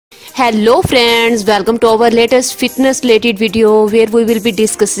Hello friends, welcome to our latest fitness related video where we will be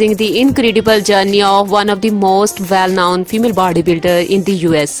discussing the incredible journey of one of the most well-known female bodybuilder in the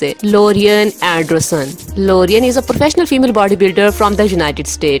USA, Lorian Anderson. Lorian is a professional female bodybuilder from the United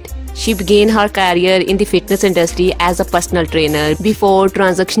States. She began her career in the fitness industry as a personal trainer before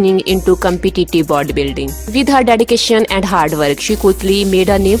transitioning into competitive bodybuilding. With her dedication and hard work, she quickly made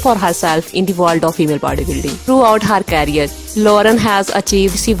a name for herself in the world of female bodybuilding. Throughout her career, Lauren has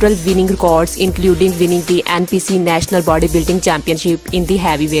achieved several winning records, including winning the NPC National Bodybuilding Championship in the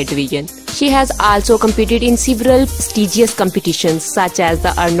heavyweight division. She has also competed in several prestigious competitions such as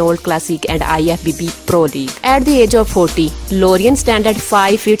the Arnold Classic and IFBB Pro League. At the age of 40, Lorian stands at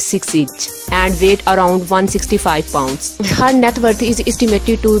 5 feet 6 inches and weight around 165 pounds. Her net worth is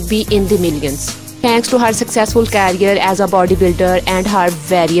estimated to be in the millions, thanks to her successful career as a bodybuilder and her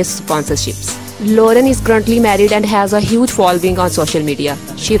various sponsorships. Lauren is currently married and has a huge following on social media.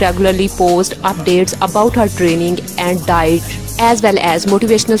 She regularly posts updates about her training and diet as well as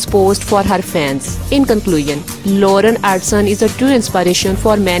motivational posts for her fans. In conclusion, Lauren Anderson is a true inspiration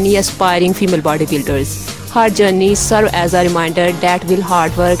for many aspiring female bodybuilders. Her journey serves as a reminder that with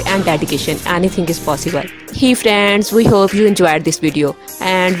hard work and dedication, anything is possible. Hey friends, we hope you enjoyed this video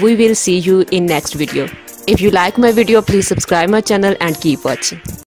and we will see you in next video. If you like my video, please subscribe my channel and keep watching.